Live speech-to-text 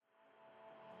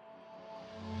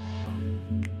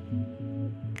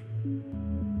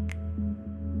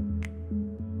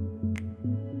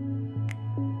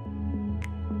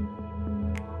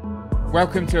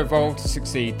Welcome to Evolve to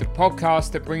Succeed, the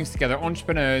podcast that brings together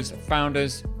entrepreneurs,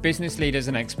 founders, business leaders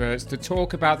and experts to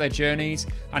talk about their journeys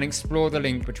and explore the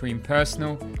link between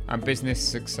personal and business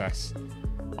success.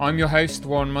 I'm your host,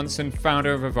 Warren Munson,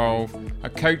 founder of Evolve, a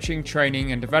coaching,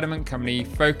 training and development company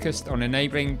focused on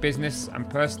enabling business and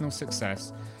personal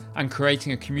success and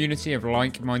creating a community of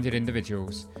like-minded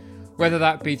individuals. Whether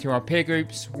that be through our peer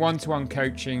groups, one-to-one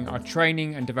coaching, our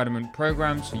training and development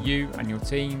programs for you and your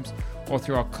teams, or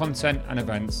through our content and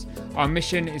events, our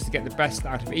mission is to get the best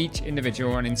out of each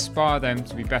individual and inspire them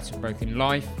to be better both in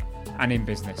life and in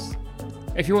business.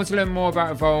 If you want to learn more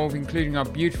about Evolve, including our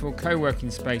beautiful co-working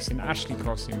space in Ashley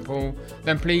Cross in Poole,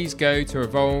 then please go to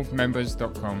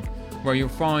evolvemembers.com, where you'll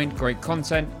find great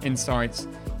content, insights,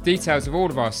 details of all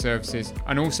of our services,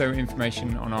 and also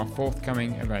information on our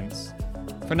forthcoming events.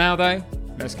 For now though,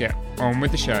 let's get on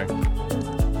with the show.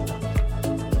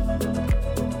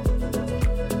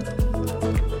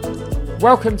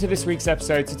 Welcome to this week's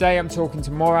episode. Today I'm talking to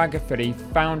Morag Afidi,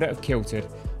 founder of Kilted,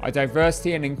 a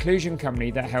diversity and inclusion company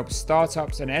that helps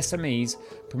startups and SMEs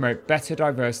promote better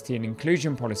diversity and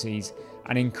inclusion policies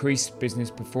and increase business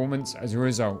performance as a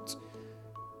result.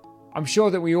 I'm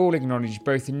sure that we all acknowledge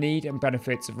both the need and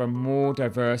benefits of a more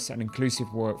diverse and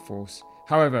inclusive workforce.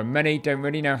 However, many don't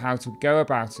really know how to go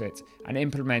about it and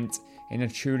implement in a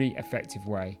truly effective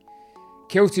way.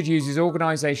 Kilted uses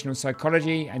organisational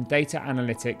psychology and data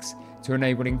analytics to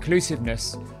enable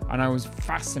inclusiveness, and I was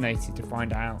fascinated to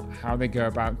find out how they go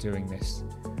about doing this.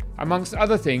 Amongst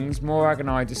other things, Morag and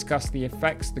I discussed the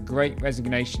effects the Great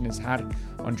Resignation has had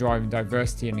on driving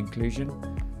diversity and inclusion,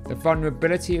 the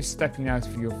vulnerability of stepping out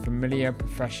of your familiar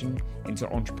profession into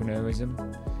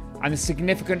entrepreneurism, and the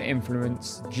significant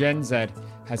influence Gen Z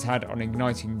has had on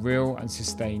igniting real and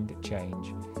sustained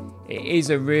change. It is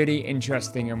a really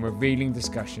interesting and revealing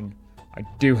discussion. I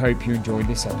do hope you enjoyed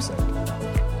this episode.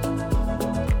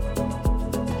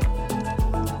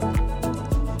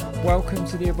 Welcome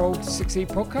to the Evolve to Succeed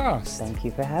podcast. Thank you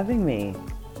for having me.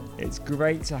 It's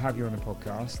great to have you on the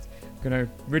podcast. I'm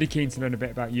really keen to learn a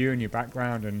bit about you and your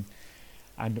background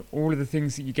and all of the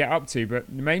things that you get up to, but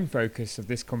the main focus of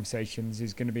this conversation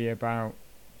is going to be about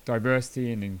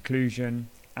diversity and inclusion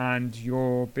and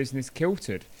your business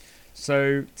Kilted.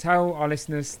 So tell our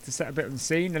listeners, to set a bit of the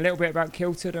scene, a little bit about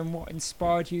Kilted and what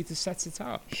inspired you to set it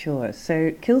up. Sure.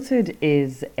 So Kilted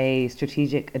is a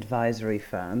strategic advisory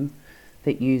firm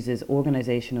that uses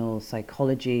organizational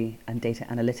psychology and data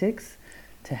analytics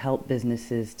to help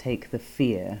businesses take the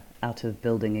fear out of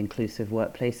building inclusive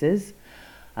workplaces.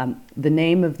 The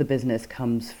name of the business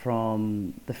comes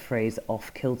from the phrase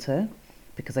off kilter,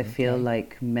 because I feel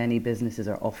like many businesses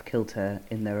are off kilter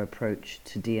in their approach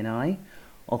to D&I,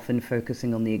 often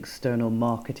focusing on the external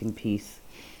marketing piece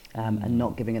and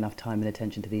not giving enough time and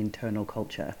attention to the internal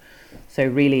culture. So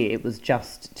really it was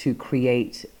just to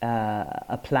create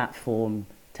a platform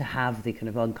to have the kind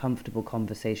of uncomfortable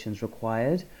conversations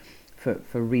required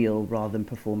for real rather than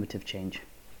performative change.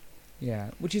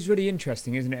 Yeah, which is really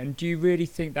interesting, isn't it? And do you really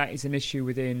think that is an issue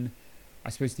within, I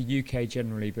suppose, the UK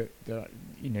generally, but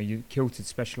Kilted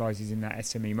specialises in that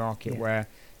SME market where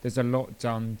there's a lot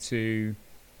done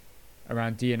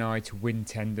around D&I to win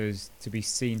tenders, to be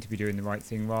seen to be doing the right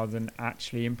thing rather than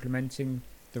actually implementing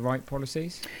the right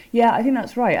policies? Yeah, I think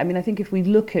that's right. I mean, I think if we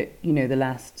look at, the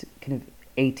last kind of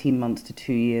 18 months to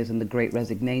 2 years and the Great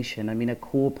Resignation, I mean, a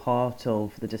core part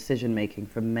of the decision making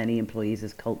for many employees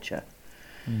is culture.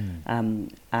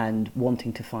 And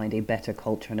wanting to find a better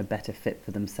culture and a better fit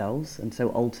for themselves. And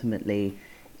so ultimately,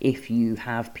 if you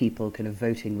have people kind of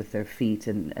voting with their feet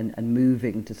and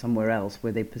moving to somewhere else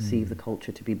where they perceive the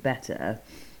culture to be better,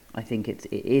 I think it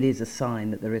is a sign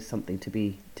that there is something to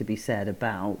be said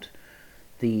about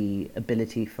the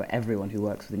ability for everyone who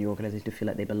works within your organisation to feel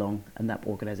like they belong and that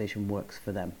organisation works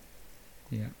for them.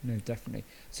 Yeah, no, definitely.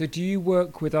 So do you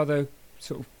work with other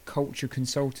sort of culture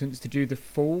consultants to do the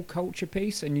full culture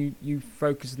piece and you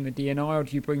focus on the D&I, or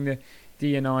do you bring the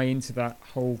D&I into that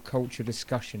whole culture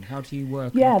discussion? How do you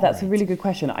work? Yeah, that's a really good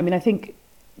question. I mean, I think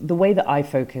the way that I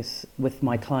focus with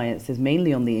my clients is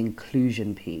mainly on the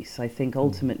inclusion piece. I think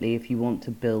ultimately if you want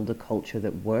to build a culture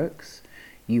that works,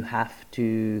 you have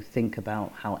to think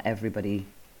about how everybody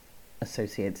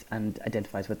associates and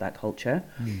identifies with that culture.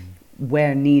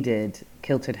 Where needed,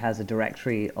 Kilted has a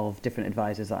directory of different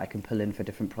advisors that I can pull in for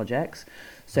different projects.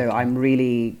 So I'm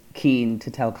really keen to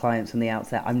tell clients from the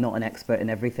outset, I'm not an expert in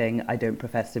everything. I don't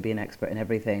profess to be an expert in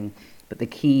everything. But the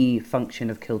key function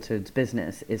of Kilted's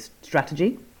business is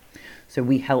strategy. So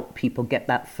we help people get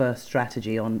that first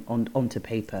strategy onto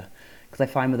paper. Because I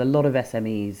find with a lot of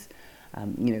SMEs,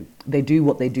 They do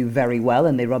what they do very well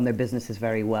and they run their businesses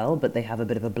very well, but they have a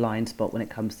bit of a blind spot when it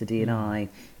comes to D&I,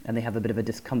 and they have a bit of a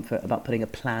discomfort about putting a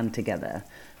plan together.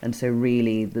 And so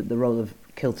really the role of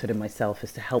Kilted and myself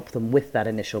is to help them with that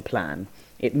initial plan.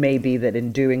 It may be that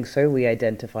in doing so, we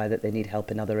identify that they need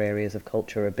help in other areas of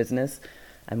culture or business,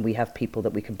 and we have people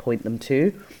that we can point them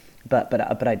to. But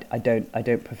I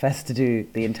don't profess to do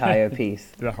the entire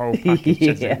piece. The whole package,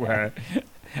 as it were.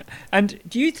 And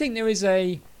do you think there is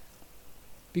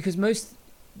because most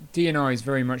D&I is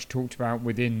very much talked about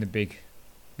within with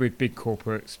big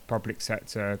corporates, public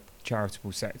sector,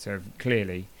 charitable sector,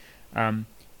 clearly. And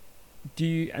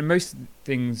most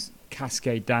things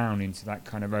cascade down into that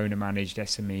kind of owner-managed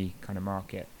SME kind of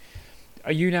market.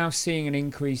 Are you now seeing an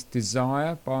increased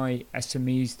desire by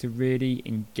SMEs to really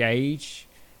engage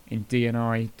in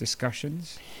D&I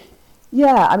discussions?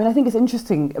 Yeah, I think it's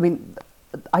interesting.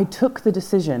 I took the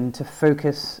decision to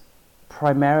focus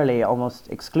primarily, almost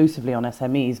exclusively on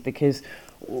SMEs, because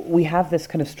we have this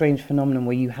kind of strange phenomenon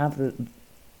where you have the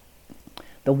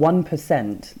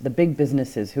 1%, the big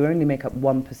businesses who only make up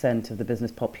 1% of the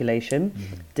business population,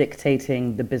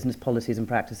 dictating the business policies and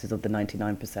practices of the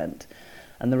 99%.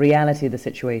 And the reality of the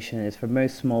situation is, for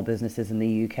most small businesses in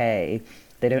the UK,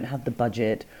 they don't have the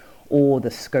budget or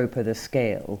the scope or the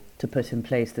scale to put in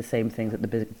place the same things that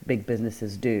the big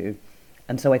businesses do.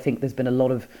 And so I think there's been a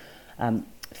lot of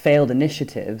failed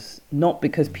initiatives, not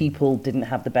because people didn't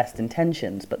have the best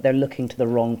intentions, but they're looking to the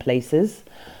wrong places.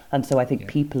 And so I think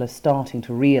people are starting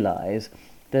to realise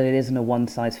that it isn't a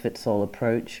one-size-fits-all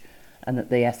approach, and that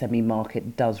the SME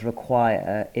market does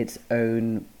require its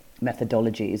own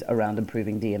methodologies around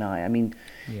improving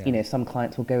D&I. Some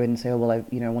clients will go in and say, I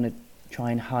want to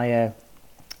try and hire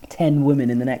 10 women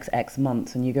in the next X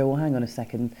months, and you go, well, hang on a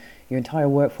second, your entire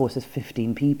workforce is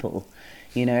 15 people.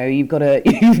 You've got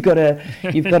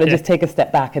to just take a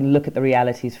step back and look at the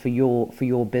realities for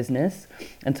your business.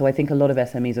 And so I think a lot of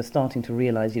SMEs are starting to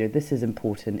realize, this is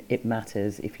important, it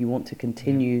matters. If you want to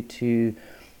continue to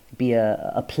be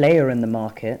a player in the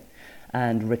market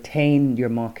and retain your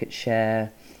market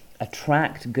share,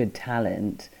 attract good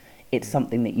talent, it's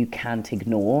something that you can't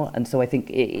ignore. And so I think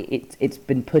it's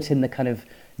been put in the kind of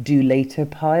do later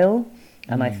pile.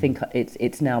 And I think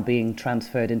it's now being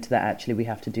transferred into that actually we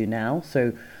have to do now.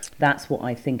 So that's what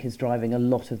I think is driving a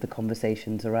lot of the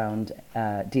conversations around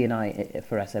D&I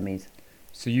for SMEs.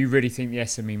 So you really think the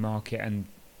SME market and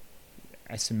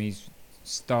SMEs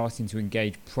starting to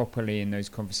engage properly in those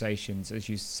conversations, as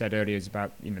you said earlier, is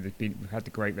about, we've had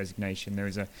the Great Resignation, there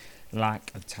is a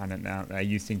lack of talent out there.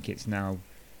 You think it's now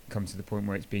come to the point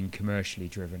where it's being commercially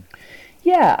driven?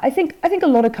 Yeah, I think a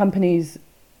lot of companies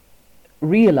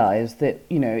realize that,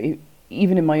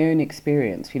 even in my own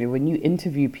experience, when you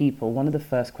interview people, one of the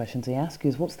first questions they ask you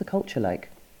is, what's the culture like?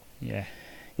 Yeah.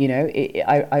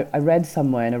 I read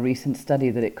somewhere in a recent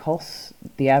study that it costs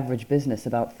the average business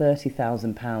about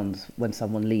 £30,000 when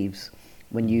someone leaves,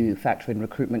 when you factor in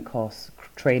recruitment costs,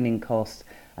 training costs,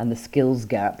 and the skills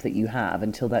gap that you have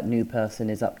until that new person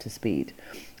is up to speed.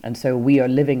 And so we are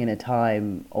living in a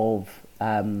time of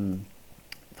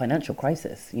financial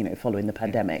crisis, following the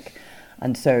pandemic.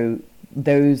 And so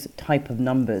those type of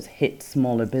numbers hit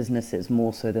smaller businesses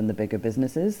more so than the bigger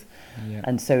businesses. Yeah.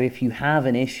 And so if you have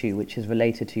an issue which is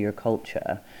related to your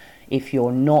culture, if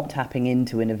you're not tapping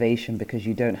into innovation because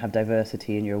you don't have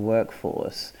diversity in your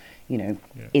workforce,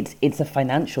 it's a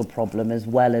financial problem as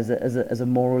well as a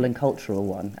moral and cultural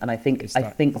one. And I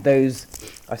think those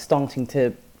are starting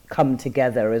to come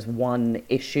together as one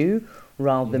issue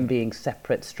rather than being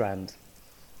separate strands.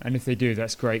 And if they do,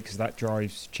 that's great, because that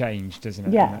drives change, doesn't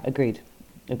it? Yeah, agreed.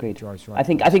 Drives right. I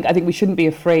think we shouldn't be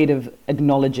afraid of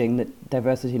acknowledging that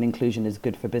diversity and inclusion is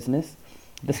good for business.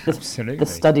 Absolutely. The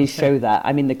studies show that.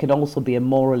 There could also be a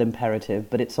moral imperative,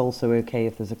 but it's also okay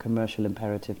if there's a commercial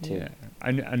imperative too. Yeah,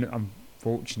 and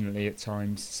unfortunately,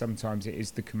 sometimes it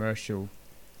is the commercial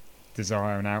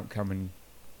desire and outcome and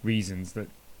reasons that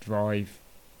drive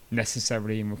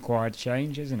necessarily and required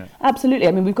change, isn't it? Absolutely.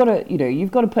 We've got to,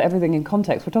 you've got to put everything in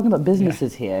context. We're talking about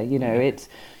businesses here. It's,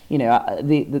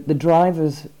 the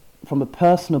drivers from a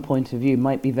personal point of view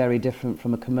might be very different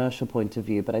from a commercial point of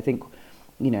view. But I think,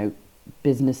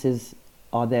 businesses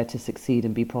are there to succeed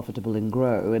and be profitable and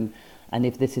grow. And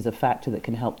if this is a factor that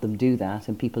can help them do that,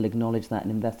 and people acknowledge that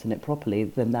and invest in it properly,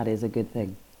 then that is a good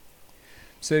thing.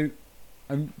 So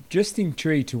I'm just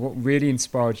intrigued to what really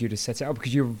inspired you to set it up,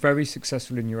 because you're very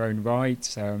successful in your own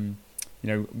right.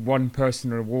 Won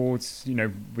personal awards,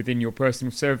 within your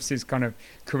personal services kind of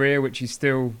career, which you're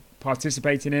still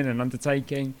participating in and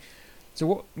undertaking. So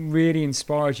what really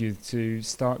inspired you to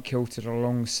start Kilted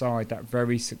alongside that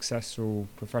very successful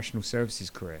professional services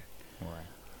career? Morag?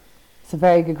 It's a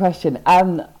very good question.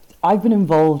 I've been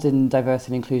involved in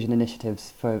diversity and inclusion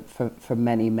initiatives for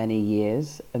many, many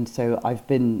years. And so I've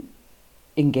been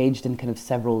engaged in kind of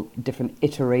several different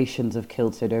iterations of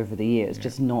Kilted over the years,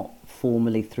 just not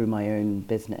formally through my own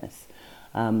business.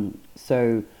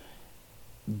 So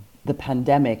the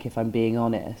pandemic, if I'm being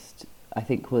honest, I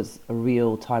think was a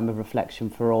real time of reflection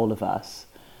for all of us.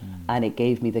 And it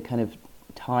gave me the kind of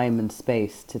time and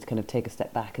space to kind of take a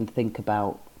step back and think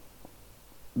about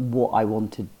what I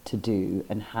wanted to do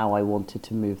and how I wanted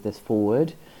to move this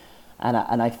forward. And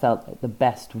I felt that the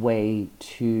best way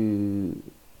to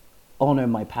honor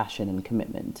my passion and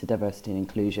commitment to diversity and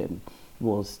inclusion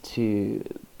was to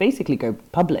basically go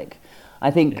public.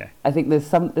 I think there's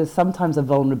sometimes a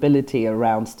vulnerability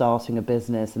around starting a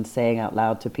business and saying out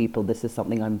loud to people, this is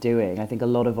something I'm doing. I think a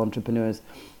lot of entrepreneurs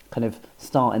kind of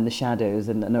start in the shadows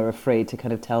and are afraid to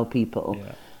kind of tell people.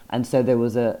 And so there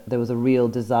was a real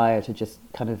desire to just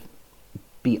kind of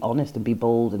be honest and be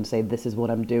bold and say, this is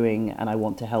what I'm doing and I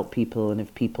want to help people, and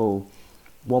if people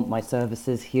want my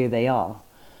services, here they are.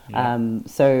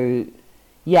 So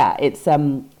yeah, it's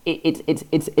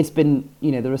been,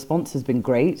 you know, the response has been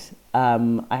great.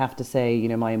 I have to say, you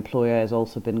know, my employer has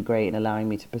also been great in allowing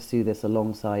me to pursue this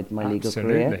alongside my legal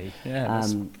career.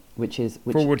 Which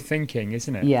forward thinking,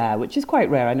 isn't it? Yeah, which is quite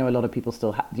rare. I know a lot of people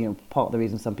still you know, part of the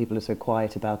reason some people are so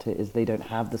quiet about it is they don't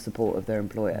have the support of their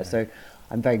employer. So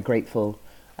I'm very grateful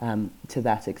to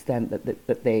that extent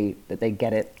that they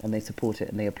get it and they support it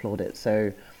and they applaud it.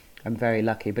 So I'm very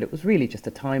lucky, but it was really just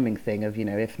a timing thing of, you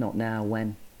know, if not now,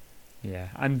 when? Yeah,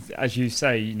 and as you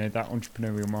say, you know, that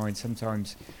entrepreneurial mind,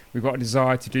 sometimes we've got a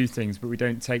desire to do things, but we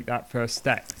don't take that first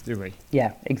step, do we?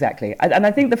 Yeah, exactly. And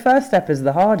I think the first step is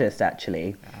the hardest,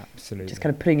 actually. Absolutely. Just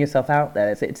kind of putting yourself out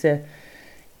there. It's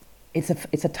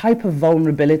a type of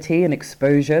vulnerability and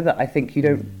exposure that I think you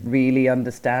don't really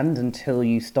understand until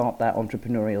you start that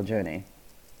entrepreneurial journey.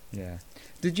 Yeah.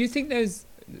 Did you think there's,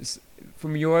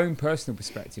 from your own personal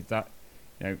perspective, that,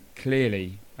 you know,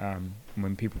 clearly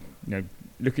when people, you know,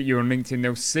 look at you on LinkedIn,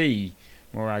 they'll see,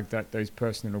 Morag, that those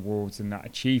personal awards and that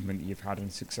achievement that you've had in a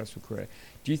successful career.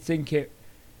 Do you think it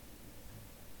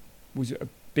was a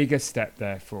bigger step,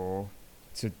 therefore,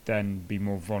 to then be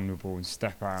more vulnerable and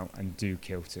step out and do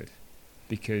Kilted?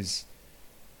 Because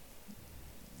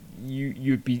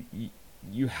you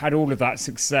had all of that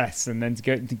success, and then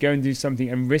to go and do something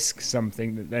and risk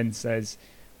something that then says,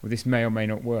 well, this may or may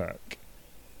not work.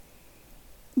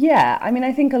 Yeah, I mean,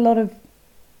 I think a lot of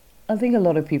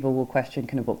people will question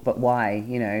kind of, but why?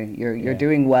 You know, you're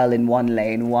doing well in one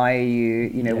lane. Why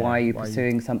are you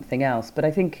pursuing something else? But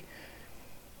I think,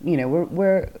 you know,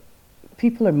 we're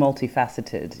people are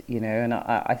multifaceted, you know, and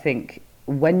I think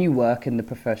when you work in the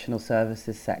professional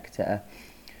services sector,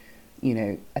 you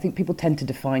know, I think people tend to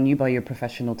define you by your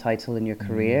professional title in your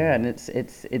career, and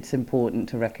it's important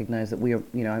to recognize that we are,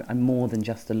 you know, I'm more than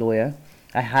just a lawyer.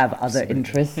 I have other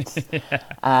interests,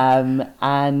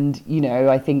 and you know,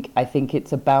 I think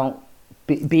it's about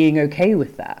being okay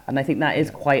with that, and I think that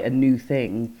is quite a new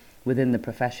thing within the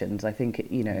professions. I think,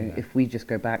 you know, if we just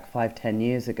go back 5-10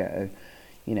 years ago,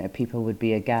 you know, people would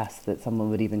be aghast that someone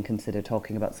would even consider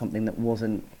talking about something that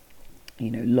wasn't, you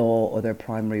know, law or their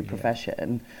primary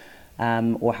profession,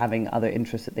 or having other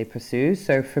interests that they pursue.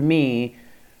 So for me,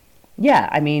 yeah,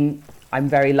 I mean, I'm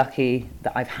very lucky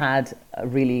that I've had a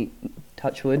really,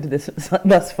 touch wood,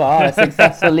 thus far, a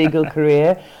successful legal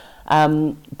career.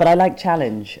 But I like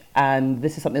challenge, and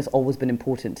this is something that's always been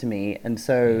important to me. And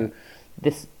so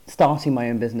this starting my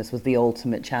own business was the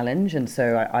ultimate challenge. And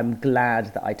so I'm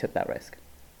glad that I took that risk.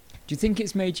 Do you think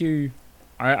it's made you,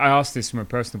 I asked this from a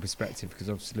personal perspective, because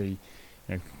obviously,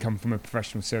 you know, come from a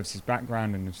professional services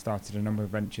background and have started a number of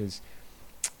ventures.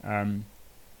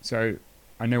 So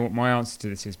I know what my answer to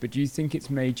this is, but do you think it's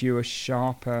made you a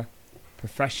sharper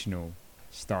professional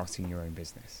starting your own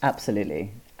business?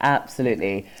 Absolutely.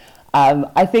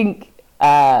 I think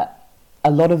a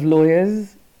lot of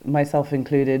lawyers, myself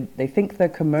included, they think they're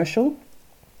commercial.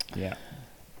 Yeah.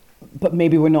 But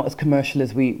maybe we're not as commercial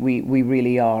as we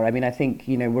really are. I mean, I think,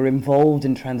 you know, we're involved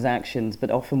in transactions, but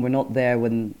often we're not there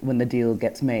when the deal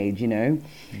gets made, you know?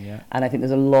 Yeah. And I think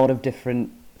there's a lot of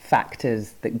different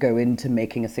factors that go into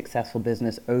making a successful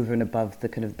business over and above the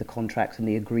kind of the contracts and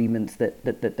the agreements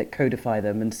that codify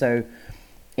them. And so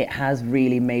it has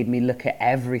really made me look at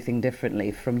everything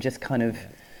differently, from just kind of,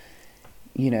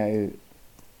 you know,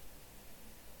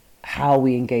 how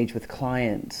we engage with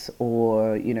clients,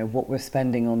 or, you know, what we're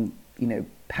spending on, you know,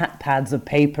 pads of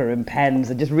paper and pens,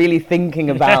 and just really thinking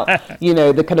about, you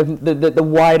know, the kind of the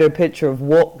wider picture of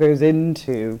what goes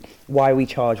into why we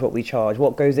charge what we charge,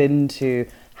 what goes into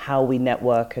how we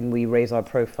network and we raise our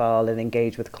profile and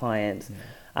engage with clients.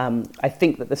 I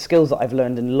think that the skills that I've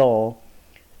learned in law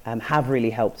have really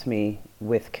helped me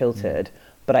with Kilted,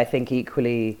 but I think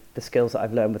equally the skills that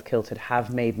I've learned with Kilted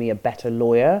have made me a better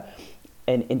lawyer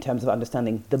in terms of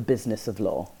understanding the business of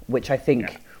law, which I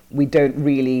think we don't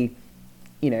really,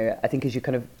 I think as you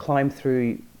kind of climb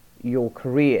through your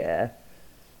career,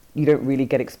 you don't really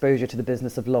get exposure to the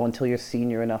business of law until you're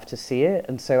senior enough to see it.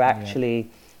 And so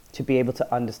actually to be able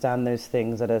to understand those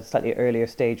things at a slightly earlier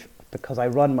stage, because I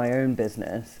run my own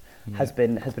business, has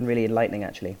been really enlightening,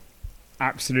 actually.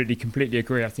 Absolutely, completely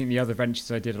agree. I think the other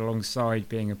ventures I did alongside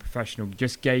being a professional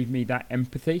just gave me that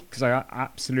empathy, because I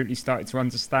absolutely started to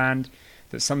understand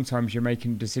that sometimes you're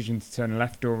making a decision to turn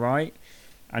left or right,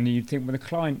 and you'd think, well, the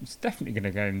client's definitely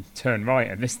going to go and turn right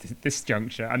at this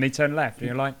juncture, and they turn left, and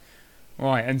you're like,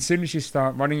 right. And as soon as you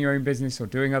start running your own business or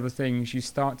doing other things, you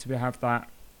start to have that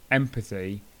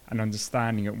empathy and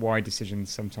understanding of why decisions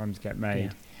sometimes get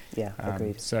made. Yeah,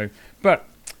 agreed. But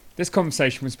this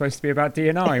conversation was supposed to be about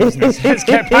D&I, wasn't it? So let's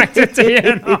get back to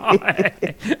D&I.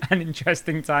 An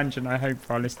interesting tangent, I hope,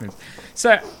 for our listeners.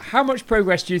 So how much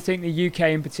progress do you think the UK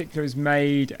in particular has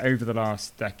made over the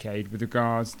last decade with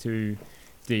regards to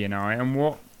D&I, and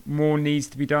what more needs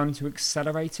to be done to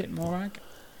accelerate it, Morag?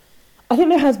 I think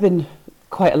there has been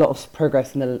quite a lot of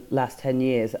progress in the last 10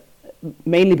 years,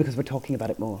 mainly because we're talking about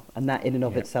it more, and that in and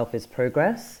of itself is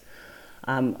progress.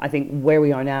 I think where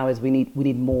we are now is we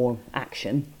need more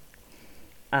action,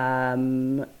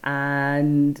 and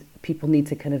people need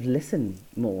to kind of listen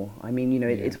more. I mean,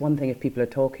 it's one thing if people are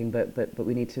talking, but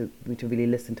we need to really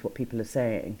listen to what people are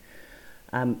saying.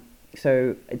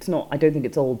 So it's not, I don't think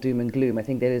it's all doom and gloom. I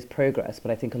think there is progress, but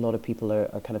I think a lot of people are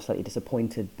kind of slightly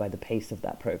disappointed by the pace of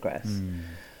that progress.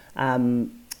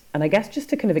 And I guess just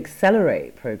to kind of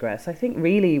accelerate progress, I think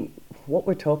really what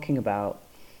we're talking about,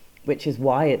 which is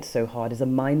why it's so hard, is a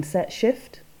mindset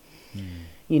shift.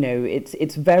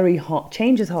 It's very hard.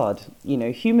 Change is hard.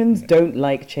 Humans don't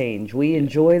like change. We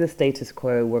enjoy the status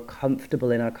quo. We're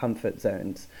comfortable in our comfort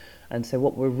zones. And so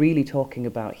what we're really talking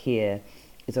about here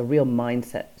is a real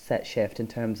mindset shift in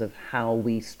terms of how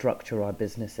we structure our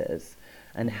businesses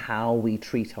and how we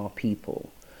treat our people.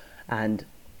 And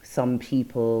some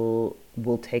people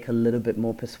will take a little bit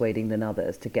more persuading than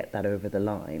others to get that over the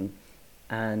line.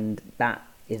 And that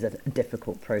is a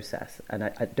difficult process. And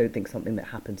I don't think something that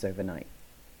happens overnight.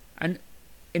 And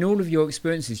in all of your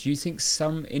experiences, do you think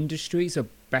some industries are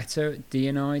better at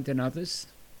D&I than others?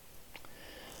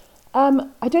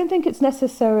 I don't think it's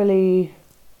necessarily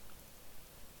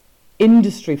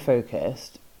industry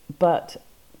focused, but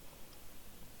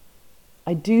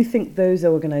I do think those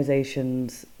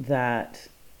organizations that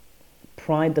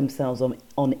pride themselves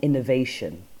on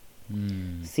innovation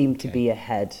seem to be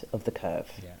ahead of the curve.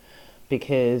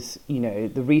 Because, the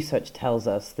research tells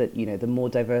us that, the more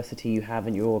diversity you have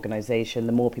in your organization,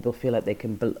 the more people feel like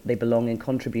they belong and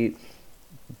contribute,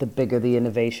 the bigger the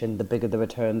innovation, the bigger the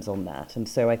returns on that. And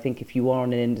so I think if you are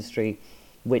in an industry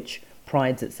which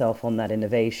prides itself on that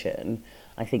innovation,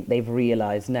 I think they've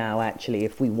realized now, actually,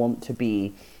 if we want to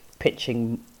be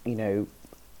pitching,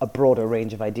 a broader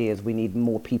range of ideas, we need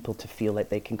more people to feel like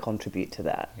they can contribute to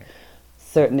that.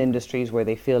 Certain industries where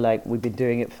they feel like we've been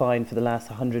doing it fine for the last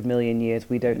 100 million years,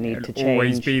 we don't need to change.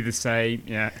 Always be the same,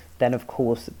 Then, of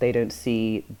course, they don't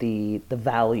see the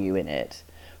value in it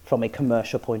from a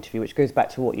commercial point of view, which goes back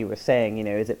to what you were saying.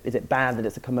 Is it bad that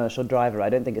it's a commercial driver? I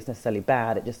don't think it's necessarily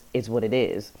bad. It just is what it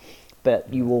is.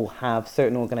 But you will have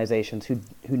certain organizations who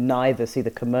neither see the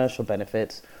commercial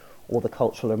benefits or the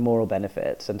cultural or moral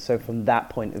benefits. And so from that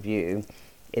point of view,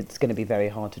 it's going to be very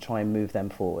hard to try and move them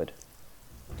forward.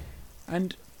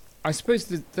 And I suppose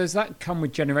does that come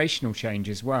with generational change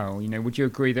as well? Would you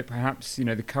agree that perhaps,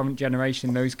 the current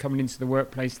generation, those coming into the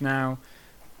workplace now,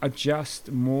 are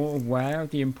just more aware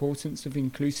of the importance of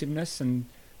inclusiveness and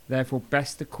therefore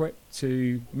best equipped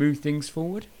to move things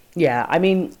forward? Yeah, I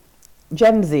mean,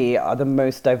 Gen Z are the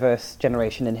most diverse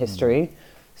generation in history.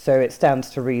 So it stands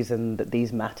to reason that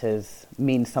these matters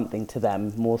mean something to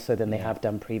them more so than they have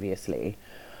done previously.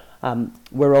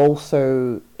 We're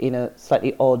also in a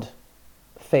slightly odd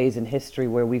phase in history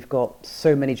where we've got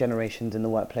so many generations in the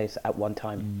workplace at one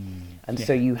time.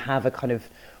 So you have a kind of,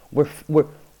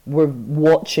 we're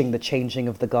watching the changing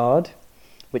of the guard,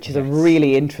 which is a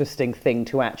really interesting thing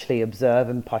to actually observe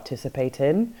and participate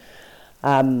in.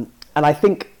 And I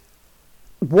think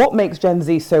what makes Gen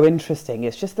Z so interesting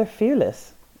is just they're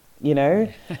fearless,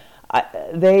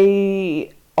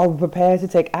 they are prepared to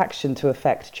take action to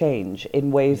affect change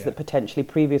in ways that potentially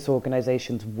previous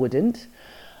organizations wouldn't.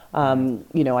 I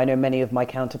know many of my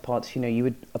counterparts, you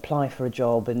would apply for a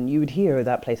job and you would hear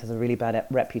that place has a really bad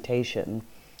reputation.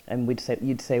 And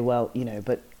you'd say, well,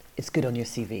 but it's good on your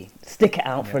CV. Stick it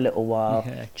out for a little while.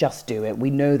 Yeah. Just do it. We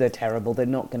know they're terrible. They're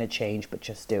not going to change, but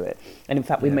just do it. And in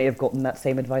fact, we may have gotten that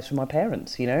same advice from our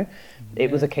parents,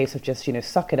 It was a case of just,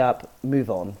 suck it up, move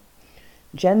on.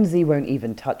 Gen Z won't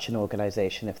even touch an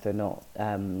organisation if they're not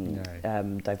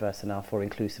diverse enough or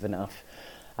inclusive enough.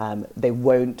 They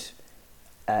won't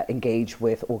engage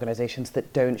with organisations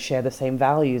that don't share the same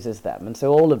values as them. And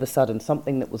so all of a sudden,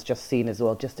 something that was just seen as,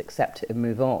 well, just accept it and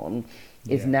move on,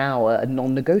 is now a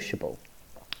non-negotiable.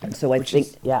 And so Which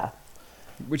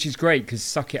is great, because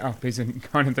suck it up isn't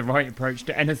kind of the right approach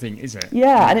to anything, is it?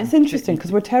 Yeah, and it's interesting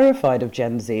because we're terrified of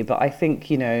Gen Z, but I think,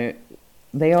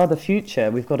 they are the future.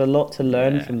 We've got a lot to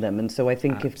learn from them. And so I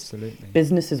think if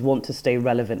businesses want to stay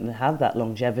relevant and have that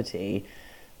longevity,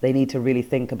 they need to really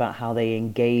think about how they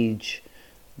engage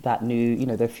that new,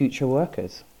 their future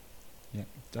workers. Yeah,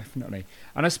 definitely.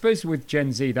 And I suppose with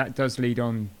Gen Z, that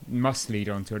must lead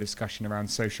on to a discussion around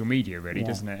social media, really,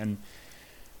 doesn't it? And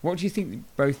what do you think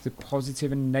both the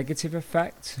positive and negative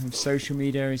effect of social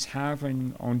media have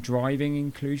on driving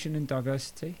inclusion and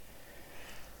diversity?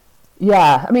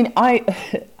 Yeah, I mean,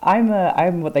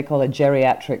 I'm what they call a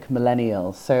geriatric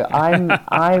millennial. So I'm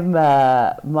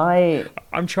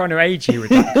trying to age you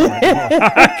with that,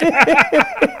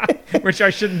 which I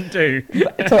shouldn't do.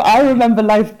 So I remember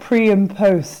life pre and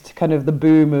post kind of the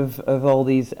boom of all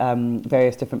these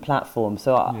various different platforms.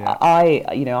 So I'm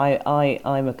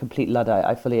a complete Luddite.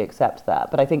 I fully accept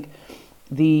that. But I think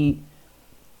the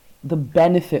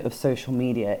benefit of social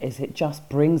media is it just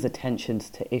brings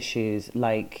attentions to issues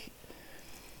like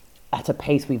at a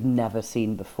pace we've never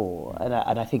seen before.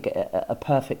 And I think a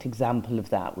perfect example of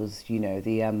that was,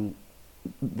 the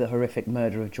horrific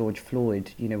murder of George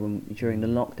Floyd, during the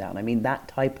lockdown. I mean, that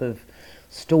type of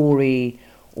story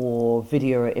or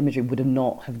video or imagery would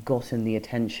not have gotten the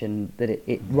attention that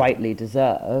it rightly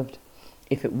deserved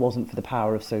if it wasn't for the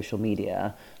power of social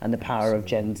media and the power of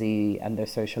Gen Z and their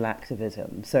social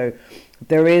activism. So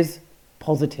there is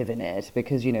positive in it,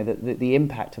 because the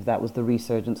impact of that was the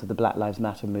resurgence of the Black Lives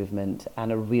Matter movement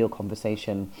and a real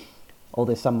conversation,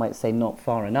 although some might say not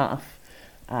far enough,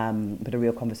 but a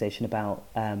real conversation about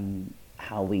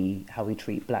how we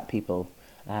treat black people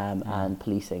and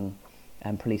policing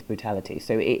and police brutality.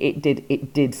 So it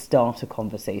did start a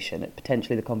conversation.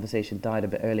 Potentially the conversation died a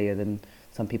bit earlier than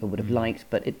some people would have liked,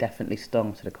 but it definitely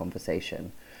started a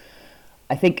conversation.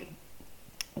 I think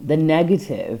the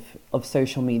negative of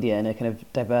social media in a kind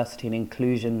of diversity and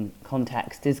inclusion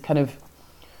context is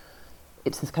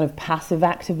it's this kind of passive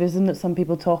activism that some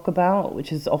people talk about,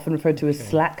 which is often referred to as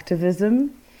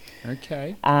slacktivism.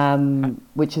 Okay.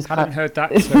 Which is haven't heard that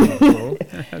term before.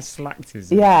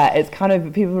 Slacktivism. Yeah, it's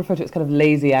people refer to it as kind of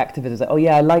lazy activism. It's like, oh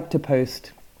yeah, I like to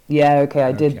post. Yeah, okay,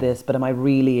 I did this, but am I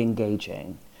really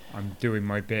engaging? I'm doing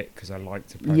my bit because I like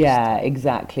to post. Yeah,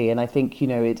 exactly. And I think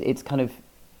it's kind of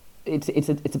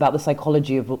it's about the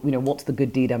psychology of what's the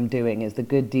good deed I'm doing? Is the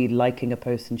good deed liking a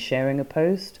post and sharing a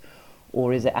post,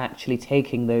 or is it actually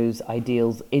taking those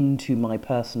ideals into my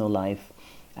personal life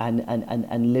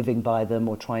and living by them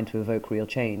or trying to evoke real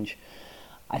change?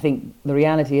 I think the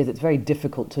reality is it's very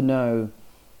difficult to know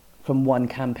from one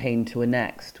campaign to a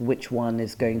next which one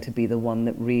is going to be the one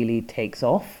that really takes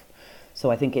off.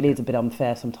 So I think it is a bit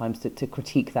unfair sometimes to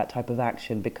critique that type of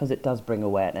action, because it does bring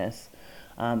awareness.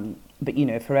 But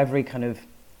for every kind of,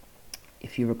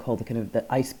 if you recall the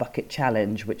ice bucket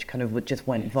challenge, which kind of just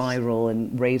went viral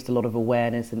and raised a lot of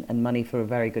awareness and money for a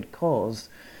very good cause,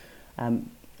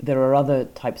 there are other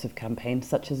types of campaigns,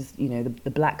 such as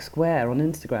the Black Square on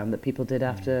Instagram that people did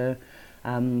after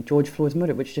George Floyd's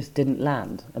murder, which just didn't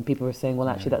land, and people were saying, well,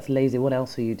 actually that's lazy. What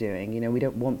else are you doing? We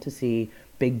don't want to see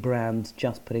big brands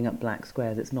just putting up black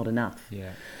squares. It's not enough.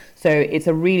 Yeah. So it's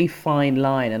a really fine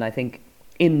line, and I think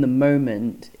in the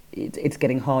moment it's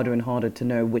getting harder and harder to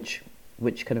know which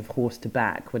kind of horse to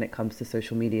back when it comes to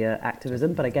social media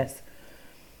activism. But I guess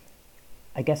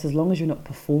as long as you're not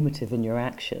performative in your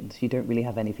actions, you don't really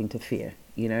have anything to fear,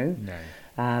 No.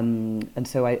 And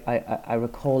so I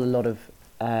recall a lot of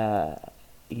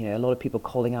people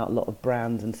calling out a lot of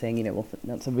brands and saying, well,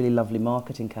 that's a really lovely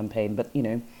marketing campaign, but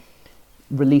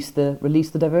release the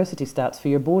diversity stats for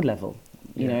your board level.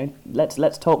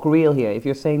 Let's talk real here. If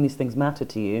you're saying these things matter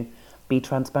to you, be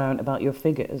transparent about your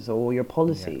figures or your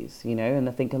policies. And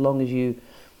I think as long as you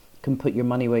can put your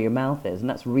money where your mouth is, and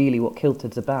that's really what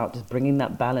Kilted's about, just bringing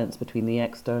that balance between the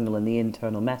external and the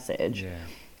internal message,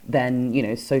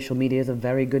 then social media is a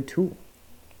very good tool.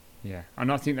 Yeah,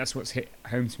 and I think that's what's hit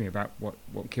home to me about what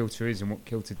Kilter is and what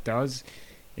Kilter does.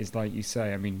 is like you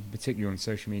say, I mean, particularly on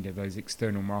social media, those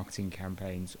external marketing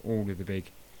campaigns, all of the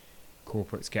big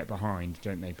corporates get behind,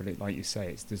 don't they? But like you say,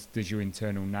 it's does your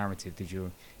internal narrative, does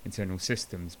your internal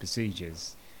systems,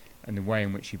 procedures, and the way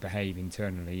in which you behave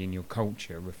internally in your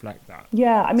culture reflect that?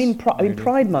 Yeah, I mean,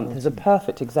 Pride Month is a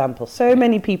perfect example. So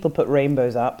many people put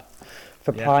rainbows up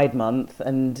for Pride Month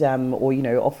and, or,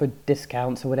 offer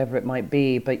discounts or whatever it might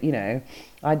be. But,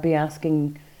 I'd be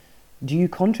asking, do you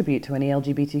contribute to any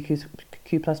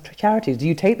LGBTQ plus charities? Do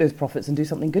you take those profits and do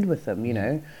something good with them,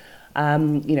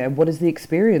 what is the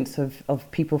experience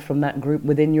of people from that group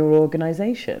within your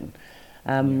organization?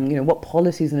 What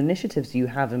policies and initiatives do you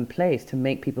have in place to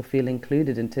make people feel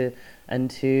included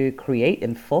and to create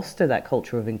and foster that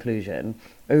culture of inclusion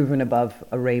over and above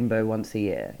a rainbow once a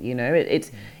year?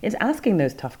 It's asking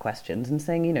those tough questions and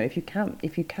saying,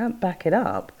 if you can't back it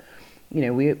up,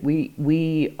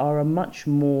 we are a much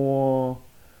more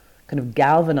kind of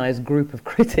galvanized group of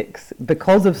critics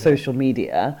because of social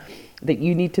media, that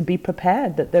you need to be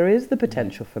prepared that there is the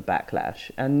potential for backlash,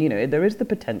 and there is the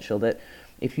potential that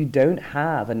if you don't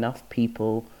have enough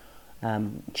people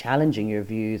challenging your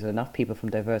views, or enough people from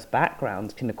diverse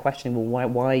backgrounds kind of questioning, well,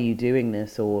 why are you doing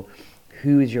this, or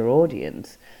who is your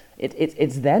audience?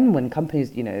 It's then when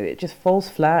companies, it just falls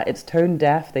flat, it's tone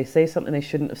deaf, they say something they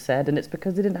shouldn't have said, and it's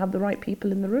because they didn't have the right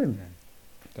people in the room.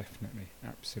 Yeah, definitely,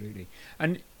 absolutely.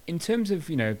 And in terms of,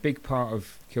 a big part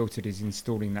of Kilted is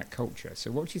installing that culture.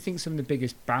 So what do you think some of the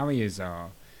biggest barriers are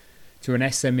to an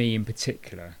SME in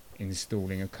particular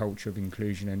installing a culture of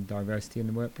inclusion and diversity in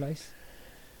the workplace?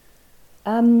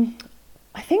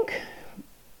 I think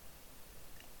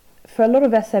for a lot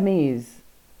of SMEs,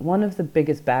 one of the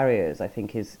biggest barriers, I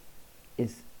think, is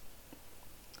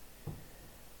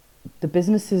the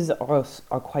businesses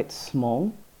are quite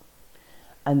small,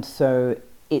 and so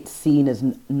it's seen as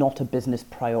not a business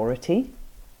priority.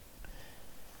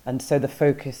 And so the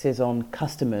focus is on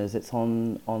customers, it's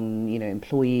on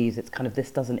employees, it's kind of,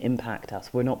 this doesn't impact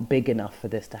us. We're not big enough for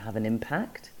this to have an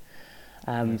impact.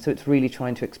 So it's really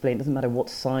trying to explain, it doesn't matter what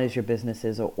size your business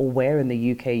is or where in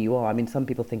the UK you are. I mean, some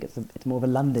people think it's more of a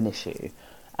London issue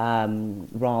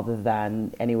rather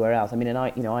than anywhere else. I mean, and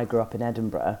I grew up in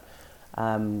Edinburgh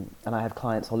and I have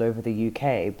clients all over the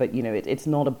UK, but it's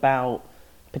not about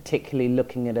particularly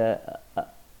looking at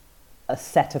a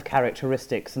set of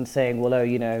characteristics and saying, well,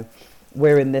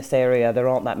 we're in this area, there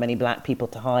aren't that many black people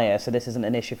to hire, so this isn't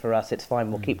an issue for us, it's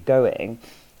fine, we'll keep going.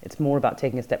 It's more about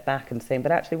taking a step back and saying,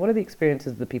 but actually, what are the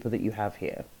experiences of the people that you have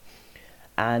here?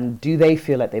 And do they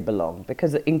feel like they belong?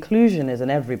 Because inclusion is an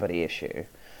everybody issue.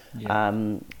 Yeah.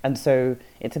 And so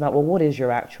it's about, well, what is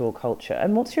your actual culture?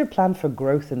 And what's your plan for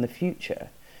growth in the future?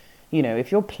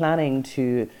 If you're planning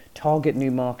to target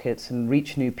new markets and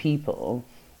reach new people,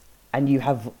 and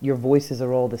your voices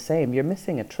are all the same, you're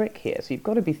missing a trick here. So you've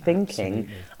got to be thinking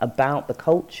about the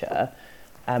culture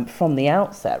from the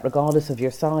outset, regardless of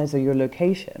your size or your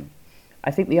location.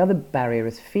 I think the other barrier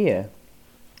is fear.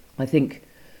 I think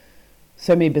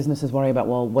so many businesses worry about,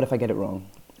 well, what if I get it wrong?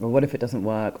 Or what if it doesn't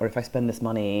work? Or if I spend this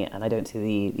money and I don't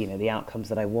see the outcomes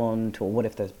that I want? Or what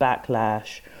if there's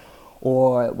backlash?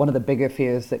 Or one of the bigger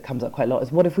fears that comes up quite a lot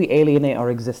is, what if we alienate our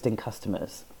existing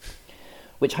customers?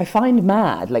 Which I find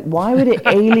mad. Like, why would it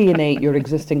alienate your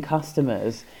existing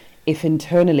customers if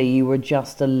internally you were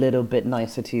just a little bit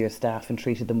nicer to your staff and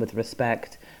treated them with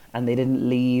respect and they didn't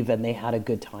leave and they had a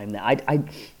good time there?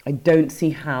 I don't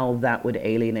see how that would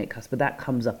alienate customers, but that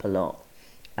comes up a lot.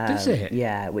 Does it?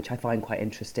 Yeah, which I find quite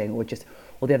interesting. Or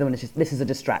the other one is just, this is a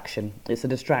distraction. It's a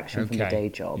distraction from the day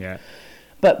job. Yeah.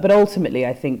 But ultimately,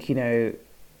 I think,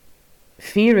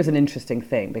 fear is an interesting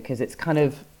thing because it kind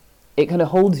of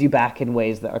holds you back in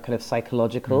ways that are kind of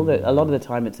psychological. That a lot of the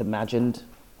time it's imagined.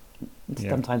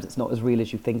 Sometimes it's not as real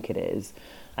as you think it is.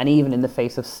 And even in the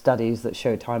face of studies that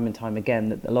show time and time again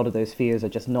that a lot of those fears are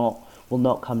just will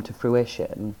not come to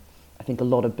fruition, I think a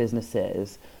lot of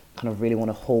businesses kind of really want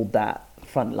to hold that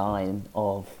front line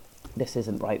of, this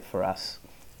isn't right for us.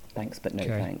 Thanks, but no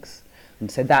thanks. And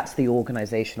so that's the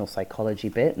organizational psychology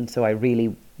bit. And so I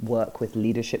really work with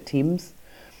leadership teams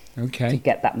to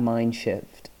get that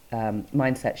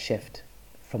mindset shift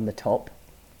from the top.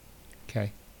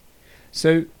 Okay.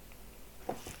 So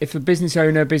if a business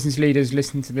owner, business leaders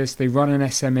listen to this, they run an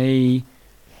SME,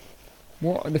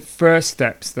 what are the first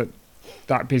steps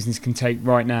that business can take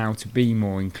right now to be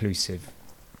more inclusive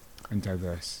and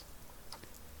diverse?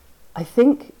 I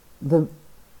think the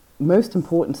most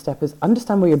important step is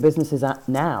understand where your business is at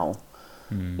now.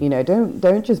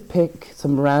 Don't just pick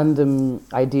some random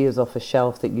ideas off a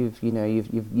shelf that you've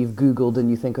Googled and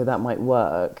you think, oh, that might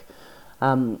work.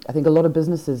 I think a lot of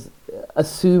businesses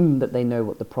assume that they know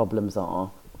what the problems are,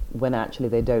 when actually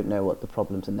they don't know what the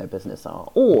problems in their business are,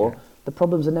 or the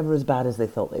problems are never as bad as they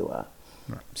thought they were.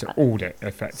 Right. So audit,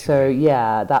 effectively. So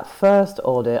yeah, that first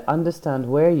audit, understand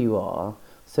where you are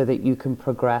so that you can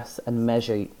progress and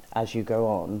measure as you go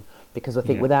on. Because I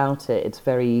think without it, it's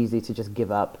very easy to just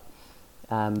give up,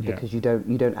 because you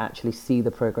don't actually see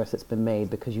the progress that's been made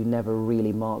because you never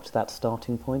really marked that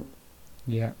starting point.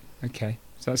 Yeah. Okay.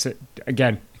 So that's it.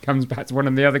 Again, it comes back to one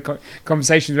of the other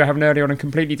conversations we were having earlier on a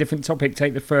completely different topic.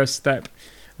 Take the first step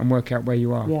and work out where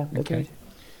you are. Yeah. Okay.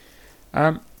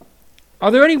 Are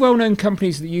there any well-known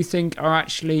companies that you think are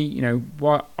actually,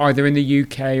 either in the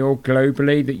UK or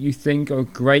globally, that you think are a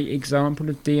great example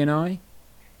of D&I?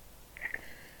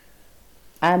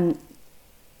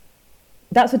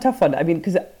 That's a tough one. I mean,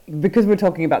 because we're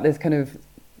talking about this kind of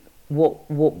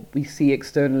what we see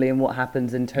externally and what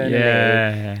happens internally,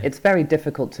 it's very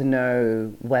difficult to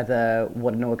know whether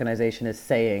what an organisation is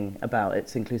saying about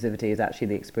its inclusivity is actually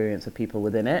the experience of people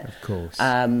within it. Of course.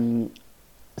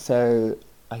 So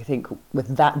I think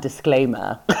with that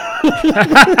disclaimer,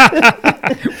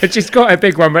 which is quite a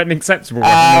big one, but an acceptable one,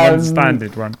 an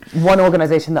unstandard one. One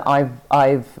organisation that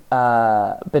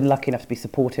I've been lucky enough to be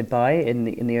supported by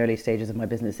in the early stages of my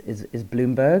business is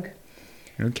Bloomberg.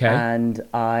 Okay. And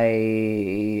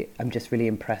I'm just really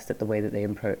impressed at the way that they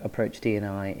approach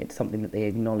D&I. It's something that they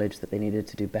acknowledged that they needed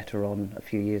to do better on a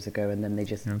few years ago, and then they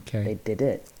did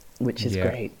it, which is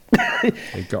great.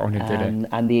 They got on and did it.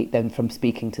 And then from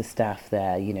speaking to staff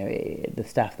there, the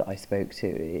staff that I spoke to,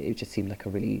 it just seemed like a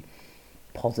really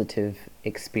positive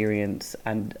experience,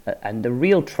 and the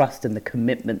real trust and the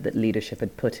commitment that leadership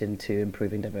had put into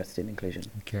improving diversity and inclusion.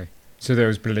 Okay. So there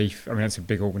was belief, I mean, that's a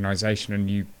big organisation,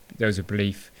 and there was a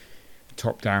belief,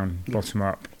 top down, bottom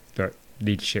up, that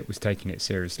leadership was taking it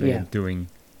seriously and doing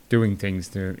things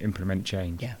to implement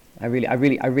change. Yeah, I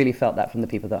really felt that from the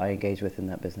people that I engaged with in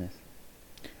that business.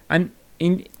 And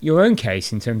in your own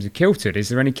case, in terms of Kilted, is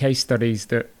there any case studies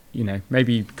that,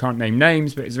 maybe you can't name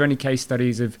names, but is there any case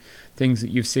studies of things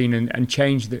that you've seen and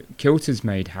change that Kilted's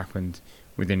made happen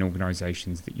within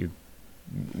organisations that you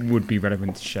would be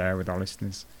relevant to share with our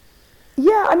listeners?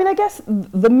 Yeah, I mean, I guess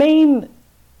the main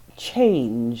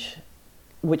change,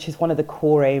 which is one of the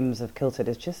core aims of Kilted,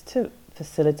 is just to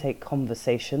facilitate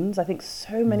conversations. I think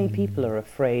so many people are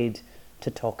afraid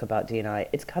to talk about D&I.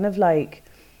 It's kind of like,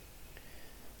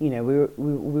 we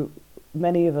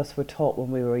many of us were taught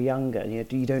when we were younger,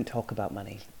 you don't talk about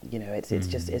money.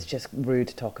 It's just rude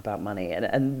to talk about money,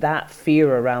 and that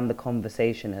fear around the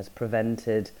conversation has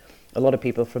prevented a lot of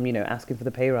people from, asking for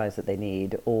the pay rise that they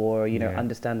need, or,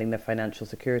 understanding their financial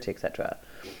security, etc.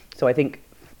 So I think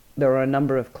there are a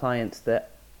number of clients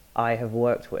that I have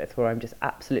worked with where I'm just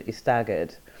absolutely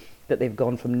staggered that they've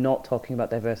gone from not talking about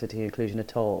diversity and inclusion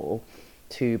at all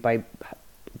to, by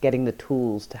getting the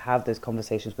tools to have those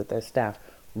conversations with their staff,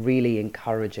 really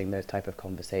encouraging those type of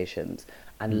conversations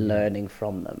and learning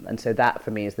from them. And so that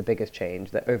for me is the biggest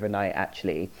change, that overnight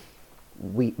actually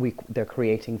they're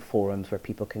creating forums where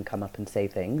people can come up and say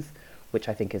things, which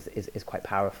I think is quite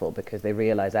powerful, because they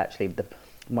realize actually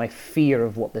my fear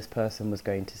of what this person was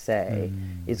going to say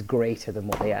is greater than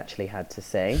what they actually had to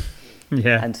say.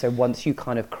 Yeah. And so once you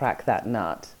kind of crack that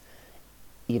nut,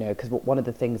 because one of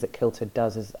the things that Kilted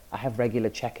does is I have regular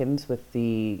check-ins with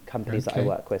the companies that I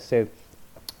work with. So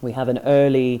we have an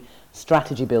early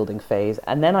strategy building phase,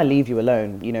 and then I leave you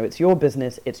alone. It's your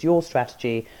business, it's your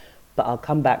strategy, but I'll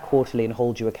come back quarterly and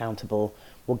hold you accountable.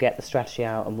 We'll get the strategy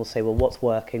out and we'll say, well, what's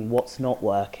working, what's not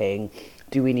working,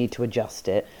 do we need to adjust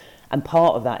it? And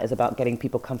part of that is about getting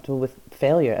people comfortable with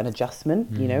failure and adjustment.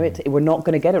 We're not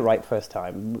going to get it right first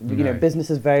time.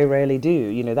 Businesses very rarely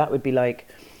do. That would be like,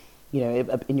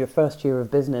 in your first year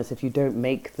of business, if you don't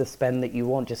make the spend that you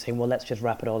want, just saying, well, let's just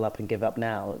wrap it all up and give up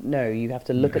now. No, you have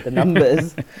to look at the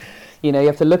numbers. You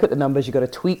have to look at the numbers, you've got to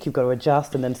tweak, you've got to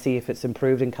adjust, and then see if it's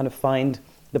improved and kind of find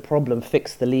the problem,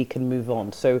 fix the leak, and move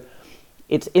on. So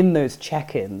it's in those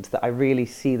check-ins that I really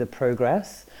see the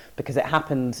progress, because it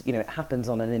happens, it happens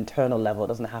on an internal level. It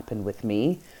doesn't happen with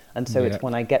me. And so it's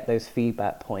when I get those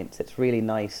feedback points, it's really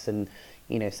nice. And,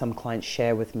 some clients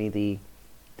share with me the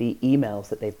emails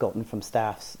that they've gotten from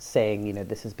staffs saying,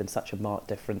 this has been such a marked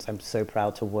difference. I'm so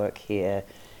proud to work here.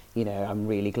 I'm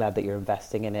really glad that you're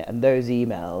investing in it. And those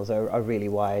emails are really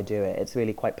why I do it. It's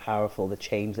really quite powerful, the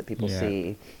change that people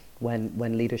see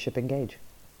when leadership engage.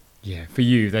 Yeah, for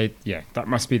you, that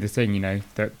must be the thing,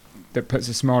 that puts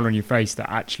a smile on your face, that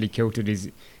actually Kilted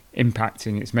is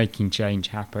impacting, it's making change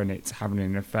happen, it's having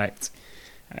an effect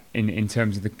in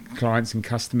terms of the clients and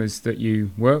customers that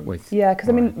you work with. Yeah, because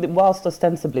I mean, whilst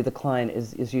ostensibly the client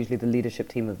is usually the leadership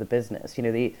team of the business,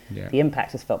 the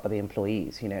impact is felt by the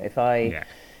employees.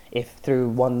 if through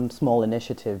one small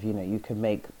initiative, you know, you can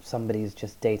make somebody's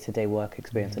just day-to-day work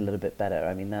experience a little bit better,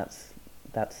 I mean, that's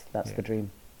the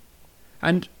dream.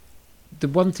 And the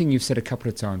one thing you've said a couple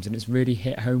of times, and it's really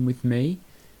hit home with me,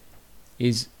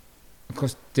 is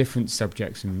across different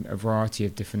subjects and a variety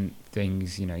of different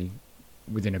things, you know,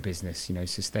 within a business, you know,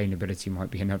 sustainability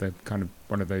might be another kind of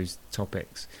one of those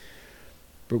topics.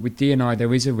 But with D&I,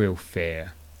 there is a real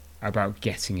fear about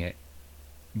getting it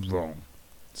wrong.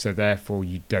 So therefore,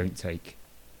 you don't take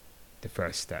the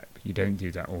first step. You don't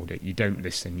do that audit. You don't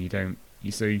listen.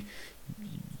 You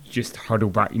just huddle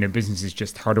back. You know, businesses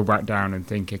just huddle back down and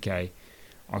think, okay,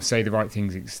 I'll say the right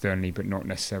things externally, but not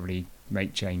necessarily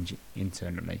make change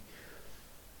internally.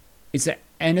 Is there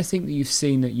anything that you've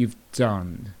seen that you've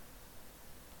done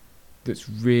that's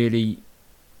really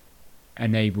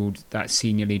enabled that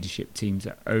senior leadership team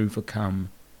to overcome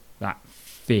that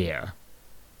fear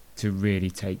to really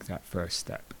take that first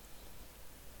step?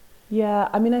 Yeah,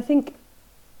 I mean, I think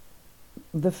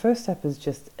the first step is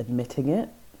just admitting it.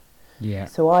 Yeah.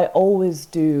 So I always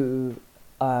do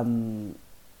an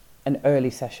early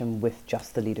session with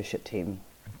just the leadership team.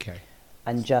 Okay.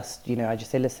 And just, you know, I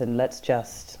just say, listen, let's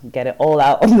just get it all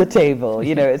out on the table.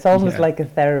 You know, it's almost like a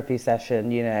therapy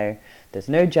session, you know. There's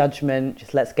no judgment,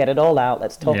 just let's get it all out.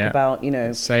 Let's talk about, you know.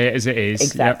 Let's say it as it is.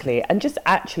 Exactly. Yep. And just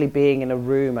actually being in a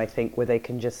room, I think, where they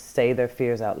can just say their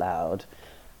fears out loud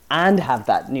and have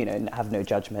that, you know, have no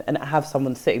judgment. And have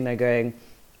someone sitting there going,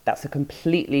 that's a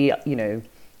completely, you know,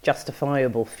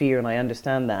 justifiable fear and I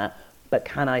understand that, but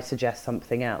can I suggest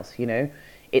something else, you know?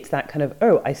 It's that kind of,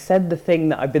 oh, I said the thing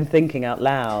that I've been thinking out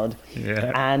loud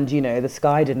and, you know, the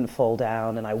sky didn't fall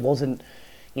down and I wasn't,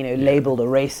 you know, labeled a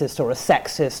racist or a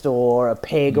sexist or a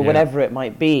pig or whatever it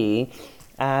might be.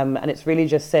 And it's really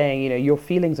just saying, you know, your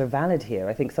feelings are valid here.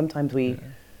 I think sometimes we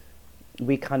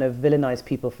kind of villainize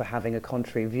people for having a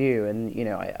contrary view. And, you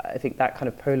know, I think that kind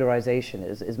of polarization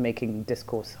is making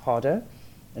discourse harder.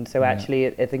 And so actually,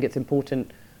 I think it's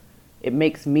important. It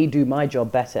makes me do my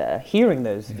job better hearing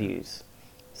those views,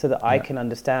 so that I can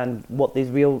understand what the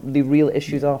real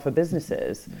issues are for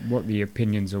businesses. What the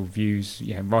opinions or views,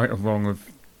 right or wrong,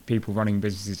 of people running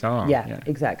businesses are. Yeah,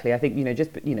 exactly. I think, you know,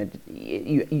 just, you know,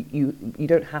 you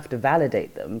don't have to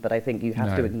validate them, but I think you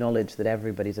have to acknowledge that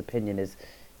everybody's opinion is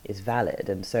valid.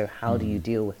 And so how do you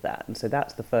deal with that? And so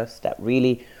that's the first step,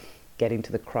 really getting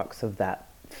to the crux of that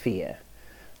fear.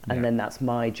 And then that's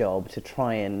my job to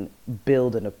try and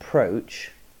build an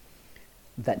approach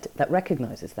that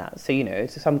recognizes that. So, you know,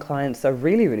 some clients are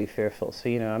really, really fearful. So,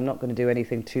 you know, I'm not going to do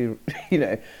anything too, you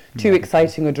know, too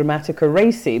exciting or dramatic or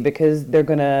racy, because I'm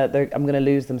going to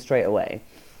lose them straight away.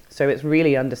 So it's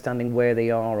really understanding where they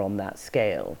are on that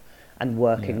scale and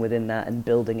working within that and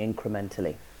building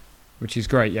incrementally. Which is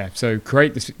great, yeah. So you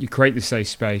create the safe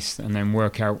space and then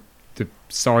work out the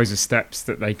size of steps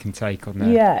that they can take on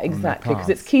their exactly, because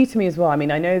it's key to me as well. I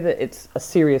mean, I know that it's a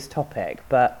serious topic,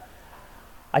 but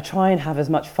I try and have as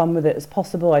much fun with it as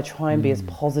possible. I try and be as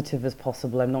positive as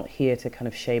possible. I'm not here to kind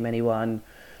of shame anyone.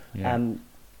 I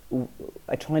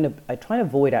try and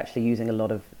avoid actually using a lot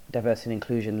of diversity and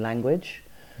inclusion language,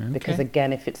 because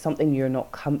again, if it's something you're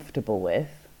not comfortable with,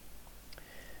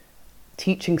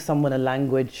 teaching someone a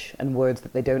language and words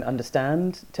that they don't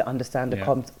understand to understand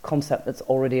a concept that's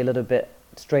already a little bit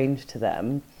strange to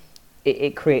them,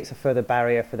 it creates a further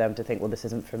barrier for them to think, well, this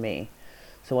isn't for me.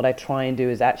 So what I try and do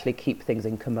is actually keep things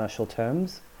in commercial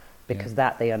terms, because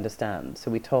that they understand. So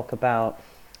we talk about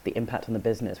the impact on the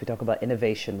business, we talk about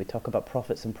innovation, we talk about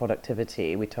profits and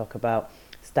productivity, we talk about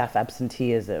staff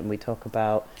absenteeism, we talk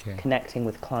about connecting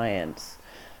with clients.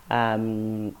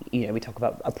 You know, we talk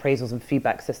about appraisals and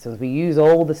feedback systems. We use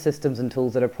all the systems and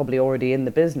tools that are probably already in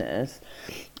the business.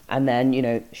 And then, you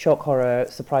know, shock, horror,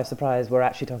 surprise, surprise, we're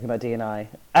actually talking about D&I,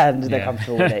 and they're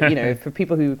comfortable with it. You know, for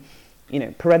people who, you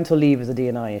know, parental leave is a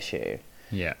D&I issue.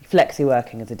 Yeah. Flexi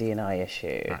working is a D&I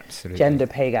issue. Absolutely. Gender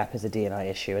pay gap is a D&I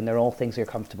issue. And they're all things you're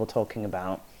comfortable talking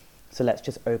about. So let's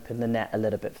just open the net a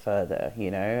little bit further,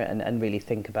 you know, and really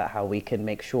think about how we can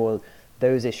make sure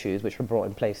those issues which were brought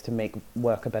in place to make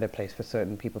work a better place for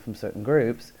certain people from certain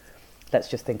groups, let's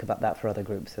just think about that for other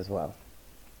groups as well.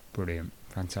 Brilliant.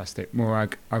 Fantastic.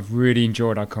 Morag, I've really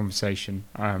enjoyed our conversation.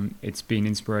 It's been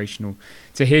inspirational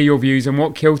to hear your views on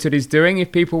what Kilted is doing.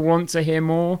 If people want to hear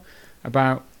more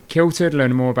about Kilted,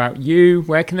 learn more about you,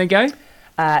 where can they go?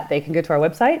 They can go to our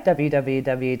website,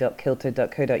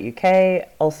 www.kilted.co.uk,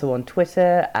 also on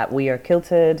Twitter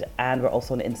 @WeAreKilted, and we're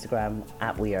also on Instagram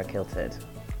 @WeAreKilted.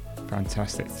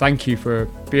 Fantastic. Thank you for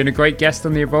being a great guest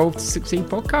on the Evolve to Succeed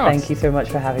podcast. Thank you so much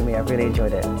for having me. I've really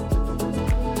enjoyed it.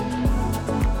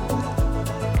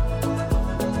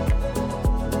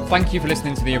 Thank you for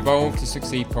listening to the Evolve to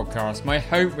Succeed podcast. My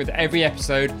hope with every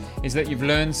episode is that you've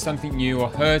learned something new or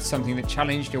heard something that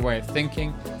challenged your way of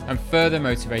thinking and further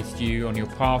motivated you on your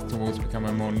path towards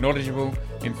becoming a more knowledgeable,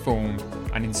 informed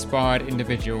and inspired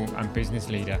individual and business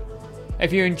leader.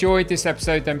 If you enjoyed this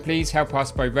episode, then please help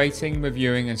us by rating,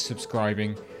 reviewing and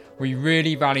subscribing. We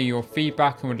really value your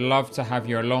feedback and would love to have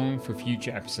you along for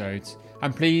future episodes.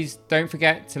 And please don't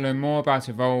forget to learn more about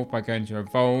Evolve by going to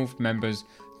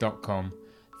evolvemembers.com.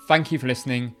 Thank you for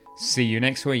listening. See you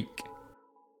next week.